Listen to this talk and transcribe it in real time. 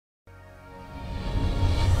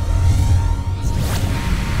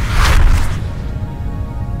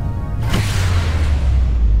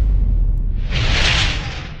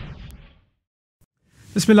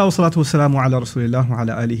Bismillah wa salatu wa salamu ala rasulillah wa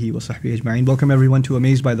ala alihi wa sahbihi ajma'in. Welcome everyone to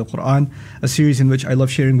Amazed by the Quran, a series in which I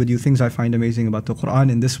love sharing with you things I find amazing about the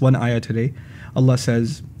Quran. In this one ayah today, Allah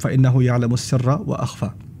says, فَإِنَّهُ يَعْلَمُ السِّرَّ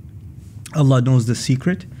وَأَخْفَى. Allah knows the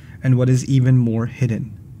secret and what is even more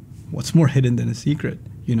hidden. What's more hidden than a secret,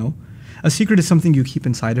 you know? A secret is something you keep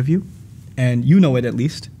inside of you, and you know it at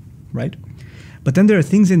least, right? But then there are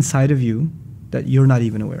things inside of you that you're not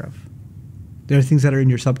even aware of. There are things that are in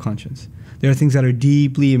your subconscious. There are things that are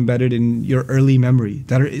deeply embedded in your early memory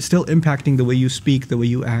that are still impacting the way you speak, the way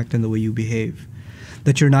you act, and the way you behave,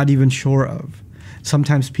 that you're not even sure of.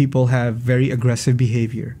 Sometimes people have very aggressive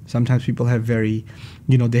behavior. Sometimes people have very,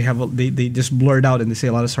 they just blurt out and they say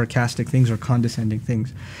a lot of sarcastic things or condescending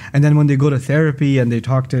things. And then when they go to therapy and they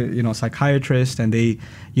talk to, a psychiatrist and they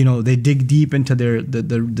dig deep into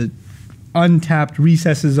the untapped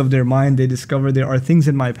recesses of their mind, they discover there are things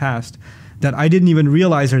in my past that I didn't even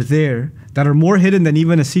realize are there, that are more hidden than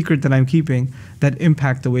even a secret that I'm keeping, that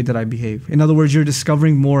impact the way that I behave. In other words, you're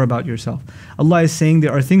discovering more about yourself. Allah is saying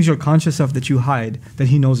there are things you're conscious of that you hide, that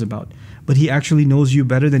He knows about. But He actually knows you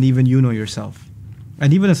better than even you know yourself.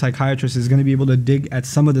 And even a psychiatrist is going to be able to dig at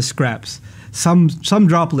some of the scraps, some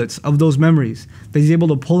droplets of those memories that He's able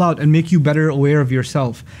to pull out and make you better aware of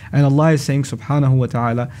yourself. And Allah is saying subhanahu wa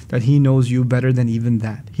ta'ala that He knows you better than even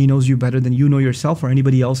that. He knows you better than you know yourself or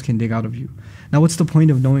anybody else can dig out of you. Now what's the point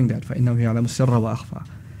of knowing that? فَإِنَّهُ يَعْلَمُ السِّرَّ وَأَخْفَى.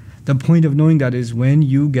 The point of knowing that is when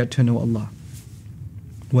you get to know Allah.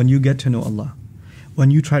 When you get to know Allah. When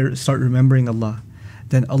you try to start remembering Allah,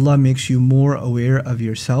 then Allah makes you more aware of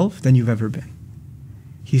yourself than you've ever been.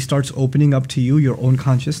 He starts opening up to you your own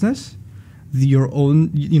consciousness, your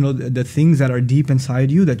own, the things that are deep inside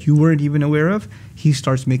you that you weren't even aware of. He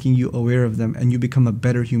starts making you aware of them and you become a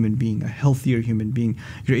better human being, a healthier human being.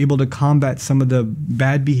 You're able to combat some of the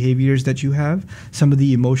bad behaviors that you have, some of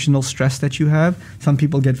the emotional stress that you have. Some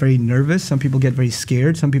people get very nervous, some people get very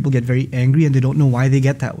scared, some people get very angry and they don't know why they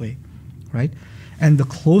get that way, right? And the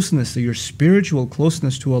closeness, your spiritual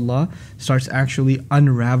closeness to Allah starts actually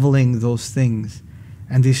unraveling those things.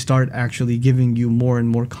 And they start actually giving you more and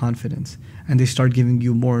more confidence. And they start giving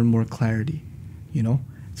you more and more clarity.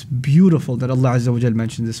 It's beautiful that Allah Azza wa Jal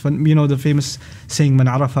mentions this. The famous saying, "Man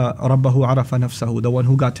arafa rabbahu arafa nafsahu." The one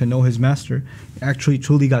who got to know his master actually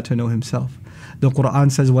truly got to know himself. The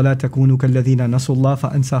Quran says, وَلَا تَكُونُوا كَالَّذِينَ نَسُوا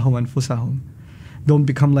اللَّهَ فَأَنْسَاهُمْ أَنفُسَهُمْ. Don't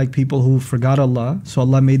become like people who forgot Allah, so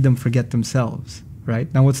Allah made them forget themselves.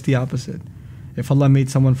 Right? Now what's the opposite? If Allah made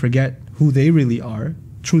someone forget who they really are,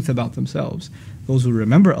 truth about themselves, those who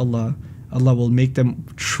remember Allah, Allah will make them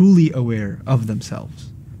truly aware of themselves.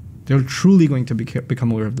 They're truly going to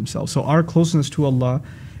become aware of themselves. So our closeness to Allah,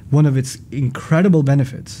 one of its incredible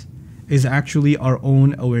benefits is actually our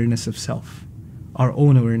own awareness of self. Our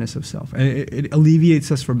own awareness of self. And it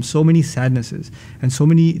alleviates us from so many sadnesses and so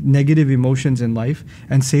many negative emotions in life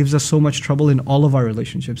and saves us so much trouble in all of our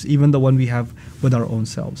relationships, even the one we have with our own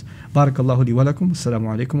selves. Barakallahu li wa lakum.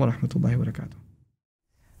 Assalamu alaikum wa rahmatullahi wa barakatuh.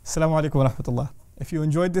 Assalamu alaikum wa rahmatullah. If you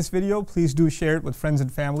enjoyed this video, please do share it with friends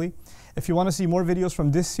and family. If you want to see more videos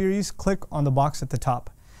from this series, click on the box at the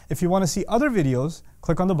top. If you want to see other videos,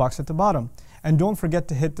 click on the box at the bottom. And don't forget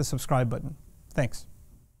to hit the subscribe button. Thanks.